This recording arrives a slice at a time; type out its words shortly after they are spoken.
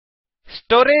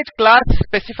Storage class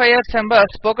ಸ್ಪೆಸಿಫೈಯರ್ಸ್ ಎಂಬ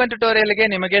spoken tutorial ಗೆ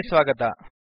ನಿಮಗೆ ಸ್ವಾಗತ.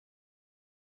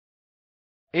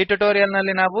 ಈ ಟ್ಯುಟೋರಿಯಲ್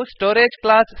ನಲ್ಲಿ ನಾವು storage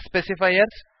class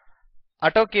ಸ್ಪೆಸಿಫೈಯರ್ಸ್,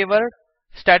 auto keyword,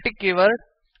 static keyword,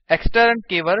 ಎಕ್ಸ್ಟರ್ನ್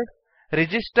keyword,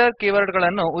 register keyword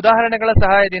ಗಳನ್ನು ಉದಾಹರಣೆಗಳ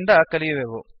ಸಹಾಯದಿಂದ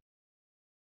ಕಲಿಯುವೆವು.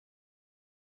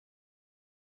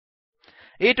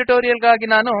 ಈ ಟ್ಯುಟೋರಿಯಲ್ ಗಾಗಿ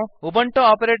ನಾನು ಉಬುಂಟು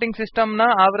ಆಪರೇಟಿಂಗ್ ಸಿಸ್ಟಮ್ ನ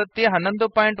ಆವೃತ್ತಿ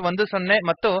 1110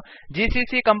 ಮತ್ತು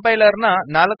ಜಿಸಿಸಿ ಕಂಪೈಲರ್ ನ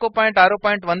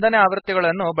 461 ನೇ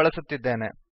ಆವೃತ್ತಿಗಳನ್ನು ಬಳಸುತ್ತಿದ್ದೇನೆ.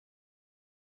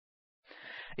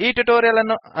 ಈ ಟ್ಯುಟೋರಿಯಲ್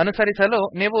ಅನ್ನು ಅನುಸರಿಸಲು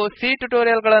ನೀವು C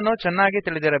ಟ್ಯುಟೋರಿಯಲ್ ಗಳನ್ನು ಚೆನ್ನಾಗಿ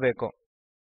ತಿಳಿದಿರಬೇಕು.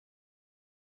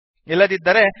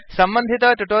 ಇಲ್ಲದಿದ್ದರೆ ಸಂಬಂಧಿತ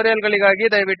ಟ್ಯುಟೋರಿಯಲ್ ಗಳಿಗಾಗಿ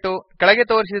ದಯವಿಟ್ಟು ಕೆಳಗೆ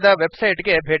ತೋರಿಸಿದ ವೆಬ್ಸೈಟ್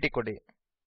ಗೆ ಭೇಟಿ ಕೊಡಿ.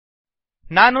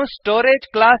 ನಾನು ಸ್ಟೋರೇಜ್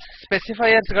ಕ್ಲಾಸ್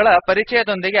ಸ್ಪೆಸಿಫೈಯರ್ಸ್ ಗಳ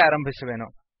ಪರಿಚಯದೊಂದಿಗೆ ಆರಂಭಿಸುವೆನು.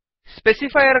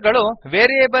 ಸ್ಪೆಸಿಫೈಯರ್ ಗಳು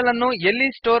ವೇರಿಯೇಬಲ್ ಅನ್ನು ಎಲ್ಲಿ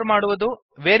ಸ್ಟೋರ್ ಮಾಡುವುದು,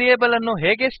 ವೇರಿಯೇಬಲ್ ಅನ್ನು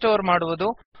ಹೇಗೆ ಸ್ಟೋರ್ ಮಾಡುವುದು,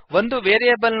 ಒಂದು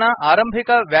ವೇರಿಯೇಬಲ್ ನ ಆರಂಭಿಕ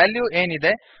ವ್ಯಾಲ್ಯೂ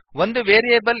ಏನಿದೆ, ಒಂದು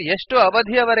ವೇರಿಯೇಬಲ್ ಎಷ್ಟು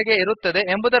ಅವಧಿಯವರೆಗೆ ಇರುತ್ತದೆ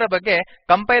ಎಂಬುದರ ಬಗ್ಗೆ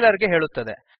ಕಂಪೈಲರ್ ಗೆ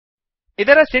ಹೇಳುತ್ತದೆ.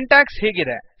 ಇದರ ಸಿಂಟ್ಯಾಕ್ಸ್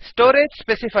ಹೀಗಿದೆ: storage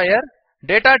specifier,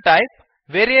 data type,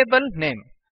 variable name.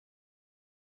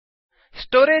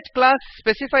 Storage class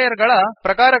specifier ಗಳ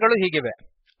ಪ್ರಕಾರಗಳು ಹೀಗಿವೆ: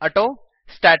 ಆಟೋ,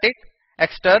 ಸ್ಟಾಟಿಕ್,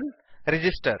 ಎಕ್ಸ್ಟರ್ನ್,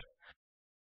 ರಿಜಿಸ್ಟರ್.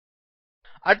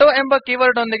 ಆಟೋ ಎಂಬ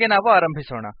ಕೀವರ್ಡ್ ಒಂದಿಗೆ ನಾವು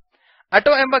ಆರಂಭಿಸೋಣ.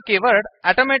 ಆಟೋ ಎಂಬ ಕೀವರ್ಡ್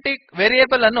ಆಟೋಮ್ಯಾಟಿಕ್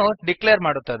ವೇರಿಯೇಬಲ್ ಅನ್ನು ಡಿಕ್ಲೇರ್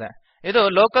ಮಾಡುತ್ತದೆ. ಇದು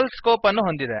ಲೋಕಲ್ ಸ್ಕೋಪ್ ಅನ್ನು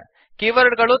ಹೊಂದಿದೆ.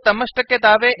 ಕೀವರ್ಡ್ ಗಳು ತಮ್ಮಷ್ಟಕ್ಕೆ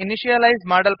ತಾವೇ ಇನಿಶಿಯಲೈಸ್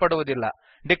ಮಾಡಲ್ಪಡುವುದಿಲ್ಲ.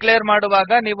 ಡಿಕ್ಲೇರ್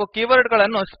ಮಾಡುವಾಗ ನೀವು ಕೀವರ್ಡ್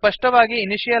ಗಳನ್ನು ಸ್ಪಷ್ಟವಾಗಿ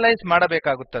ಇನಿಶಿಯಲೈಸ್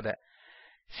ಮಾಡಬೇಕಾಗುತ್ತದೆ.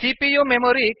 ಸಿಪಿಯು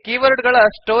ಮೆಮೊರಿ ಕೀವರ್ಡ್ ಗಳ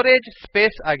ಸ್ಟೋರೇಜ್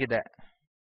ಸ್ಪೇಸ್ ಆಗಿದೆ.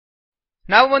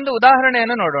 ನಾವು ಒಂದು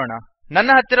ಉದಾಹರಣೆಯನ್ನು ನೋಡೋಣ.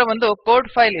 ನನ್ನ ಹತ್ತಿರ ಒಂದು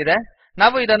ಕೋಡ್ ಫೈಲ್ ಇದೆ.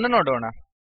 ನಾವು ಇದನ್ನು ನೋಡೋಣ.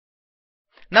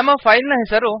 ನಮ್ಮ ಫೈಲ್ ನ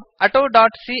ಹೆಸರು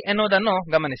auto.c ಎನ್ನುವುದನ್ನು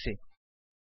ಗಮನಿಸಿ.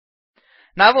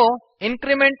 ನಾವು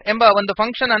ಇನ್ಕ್ರಿಮೆಂಟ್ ಎಂಬ ಒಂದು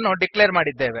ಫಂಕ್ಷನ್ ಅನ್ನು ಡಿಕ್ಲೇರ್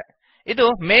ಮಾಡಿದ್ದೇವೆ. ಇದು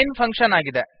ಮೇನ್ ಫಂಕ್ಷನ್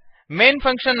ಆಗಿದೆ. ಮೇನ್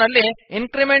ಫಂಕ್ಷನ್ ನಲ್ಲಿ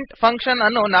ಇನ್ಕ್ರಿಮೆಂಟ್ ಫಂಕ್ಷನ್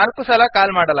ಅನ್ನು 4 ಸಲ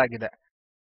ಕಾಲ್ ಮಾಡಲಾಗಿದೆ.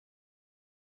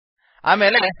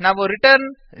 ಆಮೇಲೆ ನಾವು ರಿಟರ್ನ್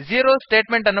 0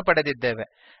 ಸ್ಟೇಟ್ಮೆಂಟ್ ಅನ್ನು ಪಡೆದಿದ್ದೇವೆ.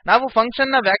 ನಾವು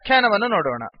ಫಂಕ್ಷನ್ ನ ವ್ಯಾಖ್ಯಾನವನ್ನು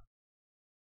ನೋಡೋಣ.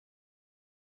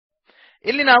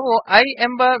 ಇಲ್ಲಿ ನಾವು I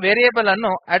ಎಂಬ ವೇರಿಯೇಬಲ್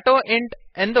ಅನ್ನು ಆಟೋಇಂಟ್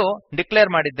ಎಂದು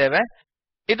ಡಿಕ್ಲೇರ್ ಮಾಡಿದ್ದೇವೆ.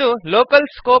 ಇದು ಲೋಕಲ್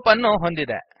ಸ್ಕೋಪ್ ಅನ್ನು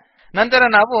ಹೊಂದಿದೆ. ನಂತರ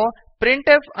ನಾವು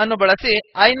ಪ್ರಿಂಟ್ಫ್ ಅನ್ನು ಬಳಸಿ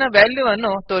I ನ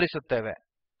ವ್ಯಾಲ್ಯೂವನ್ನು ತೋರಿಸುತ್ತೇವೆ.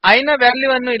 I ನ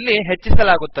ವ್ಯಾಲ್ಯೂವನ್ನು ಇಲ್ಲಿ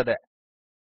ಹೆಚ್ಚಿಸಲಾಗುತ್ತದೆ.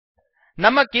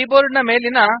 ನಮ್ಮ ಕೀಬೋರ್ಡ್ ನ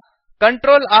ಮೇಲಿನ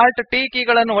Ctrl Alt T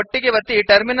ಕೀಗಳನ್ನು ಒಟ್ಟಿಗೆ ಒತ್ತಿ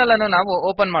ಟರ್ಮಿನಲ್ ಅನ್ನು ನಾವು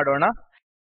ಓಪನ್ ಮಾಡೋಣ.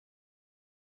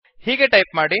 ಹೀಗೆ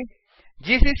ಟೈಪ್ ಮಾಡಿ: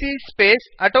 gcc space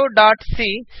auto.c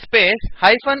space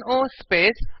 -o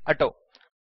space auto.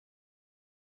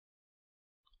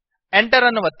 Enter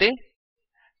ಅನ್ನು ಒತ್ತಿ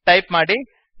ಟೈಪ್ ಮಾಡಿ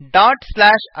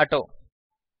 .auto.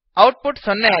 ಔಟ್ಪುಟ್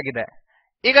 0 ಆಗಿದೆ.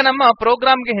 ಈಗ ನಮ್ಮ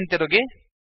ಪ್ರೋಗ್ರಾಮ್ ಗೆ ಹಿಂತಿರುಗಿ.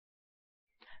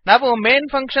 ನಾವು ಮೇನ್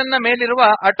ಫಂಕ್ಷನ್ ನ ಮೇಲಿರುವ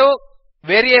ಆಟೋ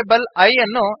ವೇರಿಯೇಬಲ್ I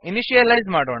ಅನ್ನು ಇನಿಶಿಯಲೈಸ್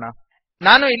ಮಾಡೋಣ.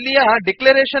 ನಾನು ಇಲ್ಲಿಯ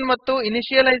ಡಿಕ್ಲರೇಶನ್ ಮತ್ತು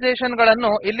ಇನಿಶಿಯಲೈಸೇಶನ್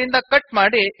ಗಳನ್ನು ಇಲ್ಲಿಂದ ಕಟ್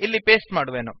ಮಾಡಿ ಇಲ್ಲಿ ಪೇಸ್ಟ್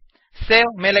ಮಾಡುವೆನು.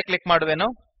 ಸೇವ್ ಮೇಲೆ ಕ್ಲಿಕ್ ಮಾಡುವೆನು.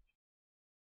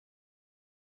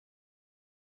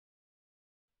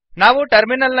 ನಾವು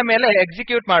ಟರ್ಮಿನಲ್ ನ ಮೇಲೆ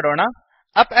ಎಕ್ಸಿಕ್ಯೂಟ್ ಮಾಡೋಣ.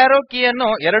 ಅಪ್ ಆರೋ ಕೀಯನ್ನು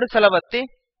 2 ಸಲ ಒತ್ತಿ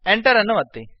ಎಂಟರ್ ಅನ್ನು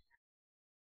ಒತ್ತಿ.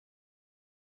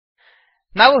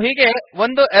 ನಾವು ಹೀಗೆ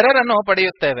ಒಂದು ಎರರ್ ಅನ್ನು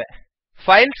ಪಡೆಯುತ್ತೇವೆ: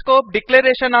 file scope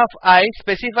declaration of I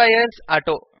ಸ್ಪೆಸಿಫೈಯರ್ಸ್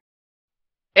auto.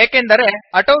 ಏಕೆಂದರೆ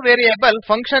ಆಟೋ ವೇರಿಯೇಬಲ್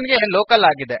ಫಂಕ್ಷನ್ ಗೆ ಲೋಕಲ್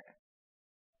ಆಗಿದೆ.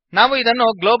 ನಾವು ಇದನ್ನು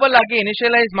ಗ್ಲೋಬಲ್ ಆಗಿ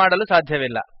ಇನಿಶಿಯಲೈಸ್ ಮಾಡಲು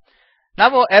ಸಾಧ್ಯವಿಲ್ಲ.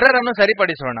 ನಾವು ಎರರ್ ಅನ್ನು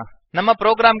ಸರಿಪಡಿಸೋಣ. ನಮ್ಮ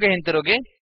ಪ್ರೋಗ್ರಾಮ್ ಗೆ ಹಿಂತಿರುಗಿ.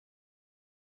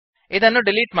 ಇದನ್ನು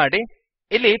ಡಿಲೀಟ್ ಮಾಡಿ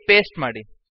ಇಲ್ಲಿ ಪೇಸ್ಟ್ ಮಾಡಿ.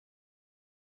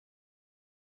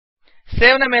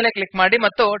 ಸೇವ್ ನ ಮೇಲೆ ಕ್ಲಿಕ್ ಮಾಡಿ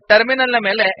ಮತ್ತು ಟರ್ಮಿನಲ್ ನ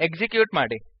ಮೇಲೆ ಎಕ್ಸಿಕ್ಯೂಟ್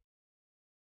ಮಾಡಿ.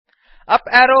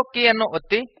 ಅಪ್ ಆರೋ ಕೀಯನ್ನು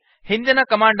ಒತ್ತಿ ಹಿಂದಿನ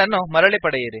ಕಮಾಂಡ್ ಅನ್ನು ಮರಳಿ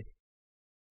ಪಡೆಯಿರಿ.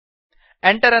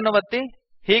 ಎಂಟರ್ ಅನ್ನು ಒತ್ತಿ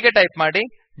ಹೀಗೆ ಟೈಪ್ ಮಾಡಿ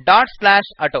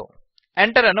 .auto.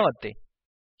 ಎಂಟರ್ ಅನ್ನು ಒತ್ತಿ.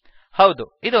 ಹೌದು,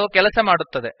 ಇದು ಕೆಲಸ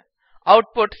ಮಾಡುತ್ತದೆ.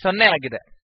 ಔಟ್ಪುಟ್ 0 ಆಗಿದೆ.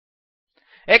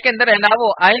 ಏಕೆಂದರೆ ನಾವು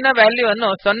I ನ ವ್ಯಾಲ್ಯೂವನ್ನು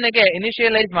 0 ಗೆ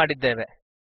ಇನಿಶಿಯಲೈಸ್ ಮಾಡಿದ್ದೇವೆ.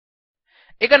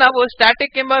 ಈಗ ನಾವು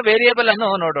ಸ್ಟಾಟಿಕ್ ಎಂಬ ವೇರಿಯೇಬಲ್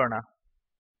ಅನ್ನು ನೋಡೋಣ.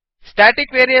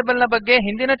 ಸ್ಟಾಟಿಕ್ ವೇರಿಯೇಬಲ್ ನ ಬಗ್ಗೆ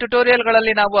ಹಿಂದಿನ ಟ್ಯುಟೋರಿಯಲ್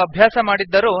ಗಳಲ್ಲಿ ನಾವು ಅಭ್ಯಾಸ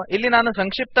ಮಾಡಿದ್ದರೂ ಇಲ್ಲಿ ನಾನು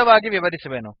ಸಂಕ್ಷಿಪ್ತವಾಗಿ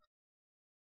ವಿವರಿಸುವೆನು.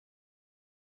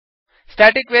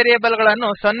 ಸ್ಟಾಟಿಕ್ ವೇರಿಯೇಬಲ್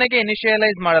ಗಳನ್ನು 0 ಗೆ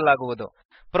ಇನಿಶಿಯಲೈಸ್ ಮಾಡಲಾಗುವುದು.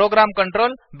 ಪ್ರೋಗ್ರಾಮ್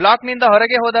ಕಂಟ್ರೋಲ್ ಬ್ಲಾಕ್ ನಿಂದ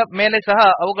ಹೊರಗೆ ಹೋದ ಮೇಲೆ ಸಹ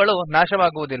ಅವುಗಳು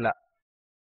ನಾಶವಾಗುವುದಿಲ್ಲ.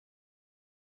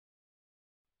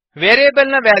 ವೇರಿಯೇಬಲ್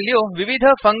ನ ವ್ಯಾಲ್ಯೂ ವಿವಿಧ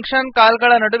ಫಂಕ್ಷನ್ ಕಾಲ್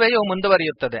ಗಳ ನಡುವೆಯೂ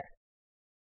ಮುಂದುವರಿಯುತ್ತದೆ.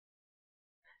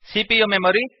 ಸಿಪಿಯು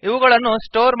ಮೆಮೊರಿ ಇವುಗಳನ್ನು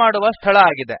ಸ್ಟೋರ್ ಮಾಡುವ ಸ್ಥಳ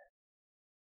ಆಗಿದೆ.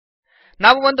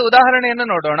 ನಾವು ಒಂದು ಉದಾಹರಣೆಯನ್ನು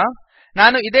ನೋಡೋಣ.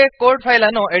 ನಾನು ಇದೇ ಕೋಡ್ ಫೈಲ್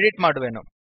ಅನ್ನು ಎಡಿಟ್ ಮಾಡುವೆನು.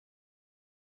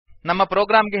 ನಮ್ಮ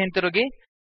ಪ್ರೋಗ್ರಾಮ್ ಗೆ ಹಿಂತಿರುಗಿ.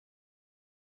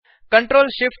 Ctrl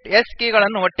Shift S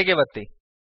ಕೀಗಳನ್ನು ಒಟ್ಟಿಗೆ ಒತ್ತಿ.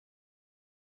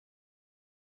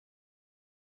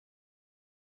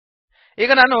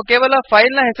 ಈಗ ನಾನು ಕೇವಲ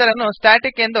ಫೈಲ್ ನ ಹೆಸರನ್ನು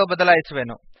ಸ್ಟಾಟಿಕ್ ಎಂದು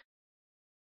ಬದಲಾಯಿಸುವೆನು.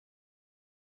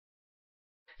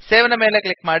 ಸೇವ್ ನ ಮೇಲೆ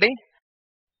ಕ್ಲಿಕ್ ಮಾಡಿ.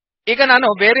 ಈಗ ನಾನು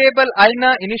ವೇರಿಯೇಬಲ್ I ನ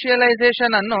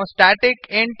ಇನಿಶಿಯಲೈಸೇಶನ್ ಅನ್ನು static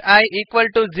int I equal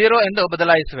to 0 ಎಂದು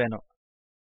ಬದಲಾಯಿಸುವೆನು.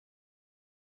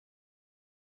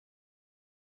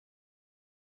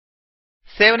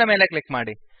 ಸೇವ್ ನ ಮೇಲೆ ಕ್ಲಿಕ್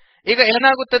ಮಾಡಿ. ಈಗ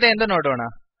ಏನಾಗುತ್ತದೆ ಎಂದು ನೋಡೋಣ.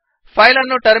 ಫೈಲ್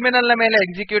ಅನ್ನು ಟರ್ಮಿನಲ್ ನ ಮೇಲೆ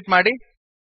ಎಕ್ಸಿಕ್ಯೂಟ್ ಮಾಡಿ.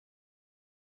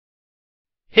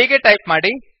 ಹೀಗೆ ಟೈಪ್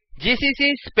ಮಾಡಿ, GCC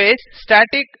space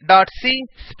static dot C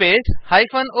space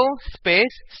 -o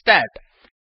space start.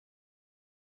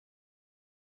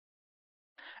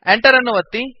 Enter ಅನ್ನು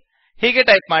ಒತ್ತಿ. ಹೀಗೆ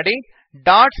ಟೈಪ್ ಮಾಡಿ,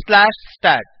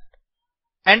 /stat.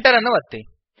 ಎಂಟರ್ ಅನ್ನು ಒತ್ತಿ.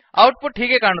 ಔಟ್ಪುಟ್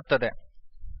ಹೀಗೆ ಕಾಣುತ್ತದೆ,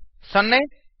 0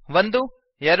 1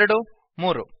 2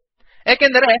 3.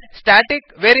 ಏಕೆಂದರೆ ಸ್ಟಾಟಿಕ್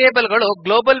ವೇರಿಯೇಬಲ್ ಗಳು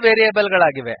ಗ್ಲೋಬಲ್ ವೇರಿಯೇಬಲ್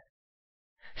ಗಳಾಗಿವೆ.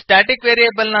 ಸ್ಟಾಟಿಕ್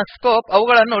ವೇರಿಯೇಬಲ್ ನ ಸ್ಕೋಪ್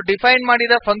ಅವುಗಳನ್ನು ಡಿಫೈನ್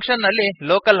ಮಾಡಿದ ಫಂಕ್ಷನ್ ನಲ್ಲಿ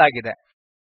ಲೋಕಲ್ ಆಗಿದೆ.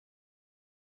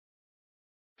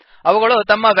 ಅವುಗಳು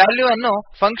ತಮ್ಮ ವ್ಯಾಲ್ಯೂವನ್ನು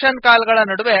ಫಂಕ್ಷನ್ ಕಾಲ್ ಗಳ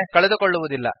ನಡುವೆ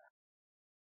ಕಳೆದುಕೊಳ್ಳುವುದಿಲ್ಲ.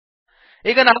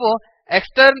 ಈಗ ನಾವು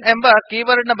ಎಕ್ಸ್ಟರ್ನ್ ಎಂಬ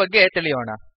ಕೀವರ್ಡ್ ನ ಬಗ್ಗೆ ತಿಳಿಯೋಣ.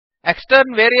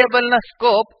 ಎಕ್ಸ್ಟರ್ನ್ ವೇರಿಯೇಬಲ್ ನ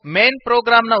ಸ್ಕೋಪ್ ಮೇನ್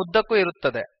ಪ್ರೋಗ್ರಾಮ್ ನ ಉದ್ದಕ್ಕೂ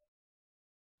ಇರುತ್ತದೆ.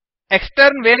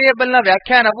 ಎಕ್ಸ್ಟರ್ನ್ ವೇರಿಯೇಬಲ್ ನ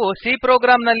ವ್ಯಾಖ್ಯಾನವು ಸಿ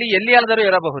ಪ್ರೋಗ್ರಾಮ್ ನಲ್ಲಿ ಎಲ್ಲಿಯಾದರೂ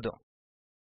ಇರಬಹುದು.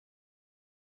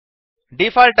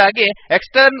 ಡಿಫಾಲ್ಟ್ ಆಗಿ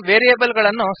ಎಕ್ಸ್ಟರ್ನ್ ವೇರಿಯೇಬಲ್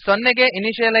ಗಳನ್ನು 0 ಗೆ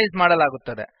ಇನಿಶಿಯಲೈಸ್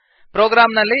ಮಾಡಲಾಗುತ್ತದೆ.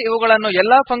 ಪ್ರೋಗ್ರಾಮ್ ನಲ್ಲಿ ಇವುಗಳನ್ನು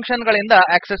ಎಲ್ಲಾ ಫಂಕ್ಷನ್ ಗಳಿಂದ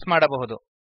ಆಕ್ಸೆಸ್ ಮಾಡಬಹುದು.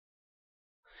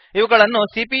 ಇವುಗಳನ್ನು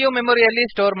ಸಿಪಿಯು ಮೆಮೊರಿಯಲ್ಲಿ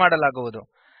ಸ್ಟೋರ್ ಮಾಡಲಾಗುವುದು.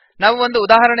 ನಾವು ಒಂದು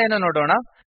ಉದಾಹರಣೆಯನ್ನು ನೋಡೋಣ.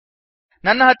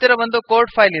 ನನ್ನ ಹತ್ತಿರ ಒಂದು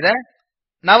ಕೋಡ್ ಫೈಲ್ ಇದೆ.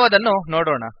 ನಾವು ಅದನ್ನು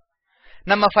ನೋಡೋಣ.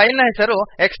 ನಮ್ಮ ಫೈಲ್ ನ ಹೆಸರು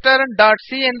extern.c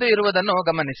ಎಂದು ಇರುವುದನ್ನು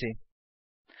ಗಮನಿಸಿ.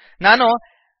 ನಾನು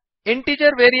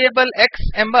ಇಂಟಿಜರ್ ವೇರಿಯೇಬಲ್ x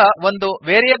ಎಂಬ ಒಂದು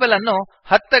ವೇರಿಯೇಬಲ್ ಅನ್ನು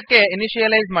 10 ಕ್ಕೆ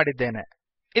ಇನಿಶಿಯಲೈಸ್ ಮಾಡಿದ್ದೇನೆ.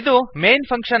 ಇದು ಮೇನ್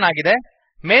ಫಂಕ್ಷನ್ ಆಗಿದೆ.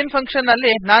 ಮೇನ್ ಫಂಕ್ಷನ್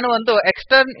ನಲ್ಲಿ ನಾನು ಒಂದು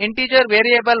ಎಕ್ಸ್ಟರ್ನ್ ಇಂಟಿಜರ್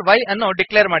ವೇರಿಯೇಬಲ್ y ಅನ್ನು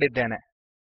ಡಿಕ್ಲೇರ್ ಮಾಡಿದ್ದೇನೆ.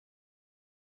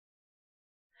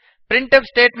 ಪ್ರಿಂಟ್ಫ್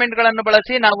ಸ್ಟೇಟ್ಮೆಂಟ್ ಗಳನ್ನು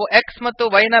ಬಳಸಿ ನಾವು x ಮತ್ತು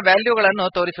y ನ ವ್ಯಾಲ್ಯೂಗಳನ್ನು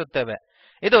ತೋರಿಸುತ್ತೇವೆ.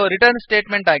 ಇದು ರಿಟರ್ನ್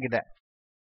ಸ್ಟೇಟ್ಮೆಂಟ್ ಆಗಿದೆ.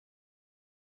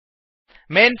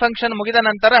 ಮೇನ್ ಫಂಕ್ಷನ್ ಮುಗಿದ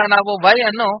ನಂತರ ನಾವು y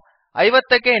ಅನ್ನು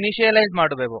 50 ಕ್ಕೆ ಇನಿಶಿಯಲೈಸ್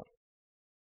ಮಾಡುವೆವು.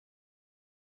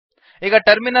 ಈಗ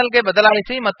ಟರ್ಮಿನಲ್ ಗೆ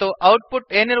ಬದಲಾಯಿಸಿ ಮತ್ತು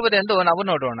ಔಟ್ಪುಟ್ ಏನಿರುವುದೆಂದು ನಾವು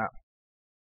ನೋಡೋಣ.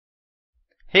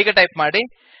 ಹೀಗೆ ಟೈಪ್ ಮಾಡಿ,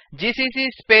 GCC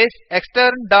space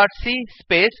extern.c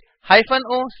space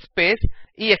 -o space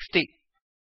ext.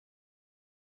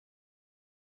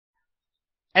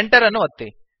 Enter ಅನ್ನು ಒತ್ತಿ.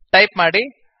 ಟೈಪ್ ಮಾಡಿ,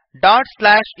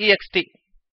 /ext.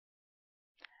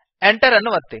 ಎಂಟರ್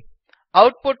ಅನ್ನು ಒತ್ತಿ.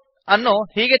 ಔಟ್ಪುಟ್ ಅನ್ನು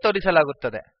ಹೀಗೆ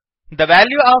ತೋರಿಸಲಾಗುತ್ತದೆ. The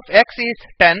value of x is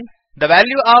 10. The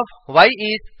value of y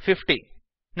is 50.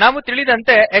 ನಾವು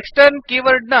ತಿಳಿದಂತೆ ಎಕ್ಸ್ಟರ್ನ್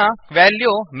ಕೀವರ್ಡ್ ನ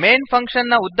ವ್ಯಾಲ್ಯೂ ಮೇನ್ ಫಂಕ್ಷನ್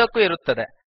ನ ಉದ್ದಕ್ಕೂ ಇರುತ್ತದೆ.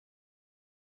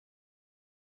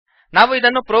 ನಾವು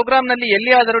ಇದನ್ನು ಪ್ರೋಗ್ರಾಮ್ ನಲ್ಲಿ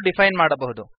ಎಲ್ಲಿಯಾದರೂ ಡಿಫೈನ್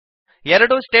ಮಾಡಬಹುದು.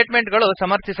 ಎರಡೂ ಸ್ಟೇಟ್ಮೆಂಟ್ ಗಳು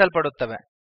ಸಮರ್ಥಿಸಲ್ಪಡುತ್ತವೆ.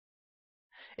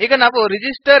 ಈಗ ನಾವು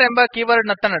ರಿಜಿಸ್ಟರ್ ಎಂಬ ಕೀವರ್ಡ್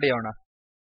ನತ್ತ ನಡೆಯೋಣ.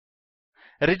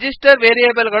 ರಿಜಿಸ್ಟರ್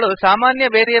ವೇರಿಯೇಬಲ್ ಗಳು ಸಾಮಾನ್ಯ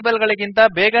ವೇರಿಯೇಬಲ್ ಗಳಿಗಿಂತ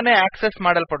ಬೇಗನೆ ಆಕ್ಸೆಸ್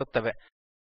ಮಾಡಲ್ಪಡುತ್ತವೆ.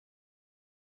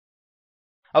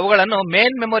 ಅವುಗಳನ್ನು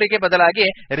ಮೇನ್ ಮೆಮೊರಿಗೆ ಬದಲಾಗಿ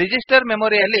ರಿಜಿಸ್ಟರ್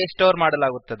ಮೆಮೊರಿಯಲ್ಲಿ ಸ್ಟೋರ್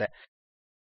ಮಾಡಲಾಗುತ್ತದೆ.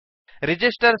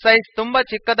 ರಿಜಿಸ್ಟರ್ ಸೈಜ್ ತುಂಬಾ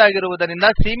ಚಿಕ್ಕದಾಗಿರುವುದರಿಂದ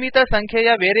ಸೀಮಿತ ಸಂಖ್ಯೆಯ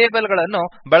ವೇರಿಯೇಬಲ್ ಗಳನ್ನು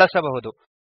ಬಳಸಬಹುದು.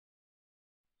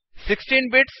 16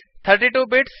 ಬಿಟ್ಸ್ 32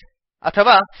 ಬಿಟ್ಸ್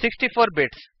ಅಥವಾ 64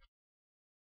 ಬಿಟ್ಸ್.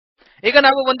 ಈಗ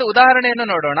ನಾವು ಒಂದು ಉದಾಹರಣೆಯನ್ನು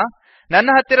ನೋಡೋಣ. ನನ್ನ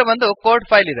ಹತ್ತಿರ ಒಂದು ಕೋಡ್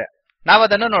ಫೈಲ್ ಇದೆ.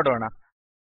 ನಾವದನ್ನು ನೋಡೋಣ.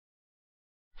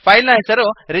 ಫೈಲ್ ನ ಹೆಸರು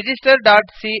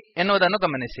register.c ಎನ್ನುವುದನ್ನು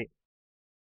ಗಮನಿಸಿ.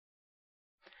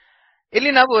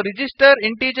 ಇಲ್ಲಿ ನಾವು ರಿಜಿಸ್ಟರ್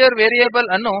ಇಂಟಿಜರ್ ವೇರಿಯೇಬಲ್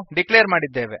ಅನ್ನು ಡಿಕ್ಲೇರ್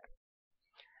ಮಾಡಿದ್ದೇವೆ.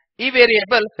 ಈ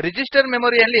ವೇರಿಯೇಬಲ್ ರಿಜಿಸ್ಟರ್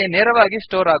ಮೆಮೊರಿಯಲ್ಲಿ ನೇರವಾಗಿ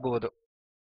ಸ್ಟೋರ್ ಆಗುವುದು.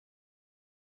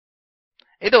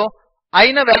 ಇದು I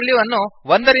ನ ವ್ಯಾಲ್ಯೂವನ್ನು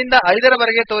 1 ರಿಂದ 5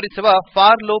 ರವರೆಗೆ ತೋರಿಸುವ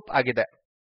ಫಾರ್ ಲೂಪ್ ಆಗಿದೆ.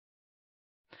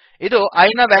 ಇದು I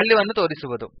ನ ವ್ಯಾಲ್ಯೂವನ್ನು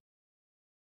ತೋರಿಸುವುದು.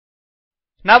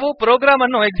 ನಾವು ಪ್ರೋಗ್ರಾಮ್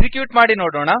ಅನ್ನು ಎಕ್ಸಿಕ್ಯೂಟ್ ಮಾಡಿ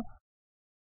ನೋಡೋಣ.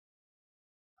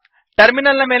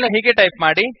 ಟರ್ಮಿನಲ್ ನ ಮೇಲೆ ಹೀಗೆ ಟೈಪ್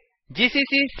ಮಾಡಿ,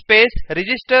 GCC space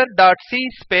register.c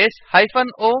space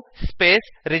 -o space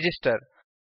register.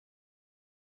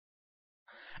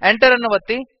 Enter ಅನ್ನು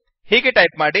ಒತ್ತಿ. ಹೀಗೆ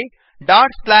ಟೈಪ್ ಮಾಡಿ,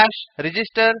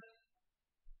 /register.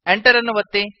 ಎಂಟರ್ ಅನ್ನು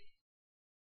ಒತ್ತಿ.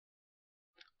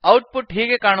 ಔಟ್ಪುಟ್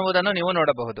ಹೀಗೆ ಕಾಣುವುದನ್ನು ನೀವು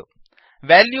ನೋಡಬಹುದು.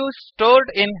 Values stored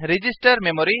in register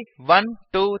memory 1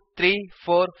 2 3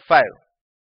 4 5.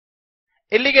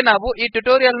 ಇಲ್ಲಿಗೆ ನಾವು ಈ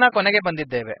ಟ್ಯುಟೋರಿಯಲ್ ನ ಕೊನೆಗೆ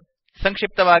ಬಂದಿದ್ದೇವೆ.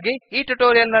 ಸಂಕ್ಷಿಪ್ತವಾಗಿ ಈ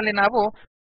ಟ್ಯುಟೋರಿಯಲ್ ನಲ್ಲಿ ನಾವು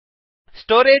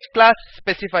storage class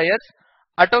ಸ್ಪೆಸಿಫೈಯರ್ಸ್,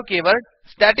 auto keyword,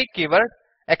 static keyword,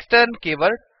 ಎಕ್ಸ್ಟರ್ನ್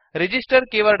keyword, register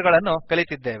keyword ಗಳನ್ನು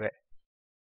ಕಲಿತಿದ್ದೇವೆ.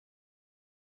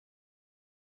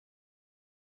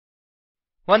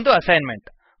 ಒಂದು ಅಸೈನ್ಮೆಂಟ್.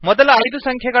 ಮೊದಲ 5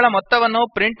 ಸಂಖ್ಯೆಗಳ ಮೊತ್ತವನ್ನು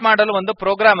ಪ್ರಿಂಟ್ ಮಾಡಲು ಒಂದು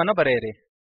ಪ್ರೋಗ್ರಾಮ್ ಅನ್ನು ಬರೆಯಿರಿ.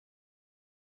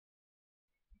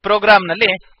 ಪ್ರೋಗ್ರಾಂನಲ್ಲಿ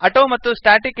ಆಟೋ ಮತ್ತು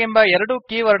ಸ್ಟಾಟಿಕ್ ಎಂಬ ಎರಡು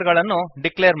ಕೀವರ್ಡ್ ಗಳನ್ನು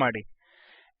ಡಿಕ್ಲೇರ್ ಮಾಡಿ.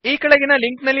 ಈ ಕೆಳಗಿನ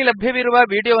ಲಿಂಕ್ ನಲ್ಲಿ ಲಭ್ಯವಿರುವ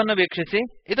ವಿಡಿಯೋವನ್ನು ವೀಕ್ಷಿಸಿ.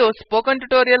 ಇದು ಸ್ಪೋಕನ್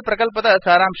ಟ್ಯುಟೋರಿಯಲ್ ಪ್ರಕಲ್ಪದ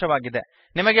ಸಾರಾಂಶವಾಗಿದೆ.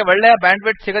 ನಿಮಗೆ ಒಳ್ಳೆಯ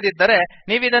ಬ್ಯಾಂಡ್ವಿಡ್ತ್ ಸಿಗದಿದ್ದರೆ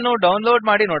ನೀವಿದನ್ನು ಡೌನ್ಲೋಡ್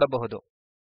ಮಾಡಿ ನೋಡಬಹುದು.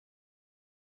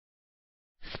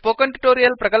 ಸ್ಪೋಕನ್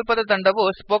ಟ್ಯುಟೋರಿಯಲ್ ಪ್ರಕಲ್ಪದ ತಂಡವು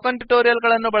ಸ್ಪೋಕನ್ ಟ್ಯುಟೋರಿಯಲ್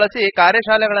ಗಳನ್ನು ಬಳಸಿ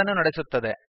ಕಾರ್ಯಶಾಲೆಗಳನ್ನು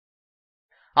ನಡೆಸುತ್ತದೆ.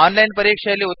 ಆನ್ಲೈನ್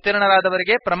ಪರೀಕ್ಷೆಯಲ್ಲಿ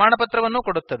ಉತ್ತೀರ್ಣರಾದವರಿಗೆ ಪ್ರಮಾಣಪತ್ರವನ್ನೂ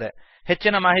ಕೊಡುತ್ತದೆ.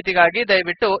 ಹೆಚ್ಚಿನ ಮಾಹಿತಿಗಾಗಿ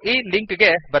ದಯವಿಟ್ಟು ಈ ಲಿಂಕ್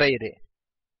ಗೆ ಬರೆಯಿರಿ.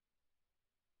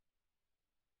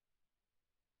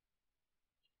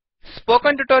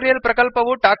 ಸ್ಪೋಕನ್ ಟ್ಯುಟೋರಿಯಲ್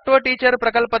ಪ್ರಕಲ್ಪವು ಟಾಕ್ ಟು ಅ ಟೀಚರ್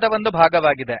ಪ್ರಕಲ್ಪದ ಒಂದು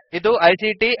ಭಾಗವಾಗಿದೆ. ಇದು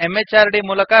ಐಸಿಟಿ ಎಂಎಚಆರ್ಡಿ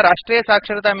ಮೂಲಕ ರಾಷ್ಟ್ರೀಯ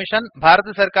ಸಾಕ್ಷರತಾ ಮಿಷನ್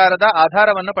ಭಾರತ ಸರ್ಕಾರದ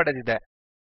ಆಧಾರವನ್ನು ಪಡೆದಿದೆ.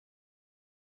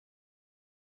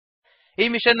 ಈ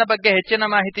ಮಿಷನ್ ನ ಬಗ್ಗೆ ಹೆಚ್ಚಿನ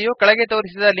ಮಾಹಿತಿಯು ಕೆಳಗೆ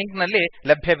ತೋರಿಸಿದ ಲಿಂಕ್ ನಲ್ಲಿ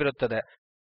ಲಭ್ಯವಿರುತ್ತದೆ.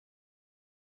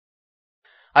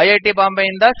 ಐಐಟಿ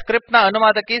ಬಾಂಬೆಯಿಂದ ಸ್ಕ್ರಿಪ್ಟ್ ನ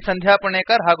ಅನುವಾದಕಿ ಸಂಧ್ಯಾ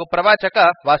ಪುಣೇಕರ್ ಹಾಗೂ ಪ್ರವಾಚಕ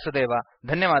ವಾಸುದೇವ.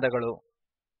 ಧನ್ಯವಾದಗಳು.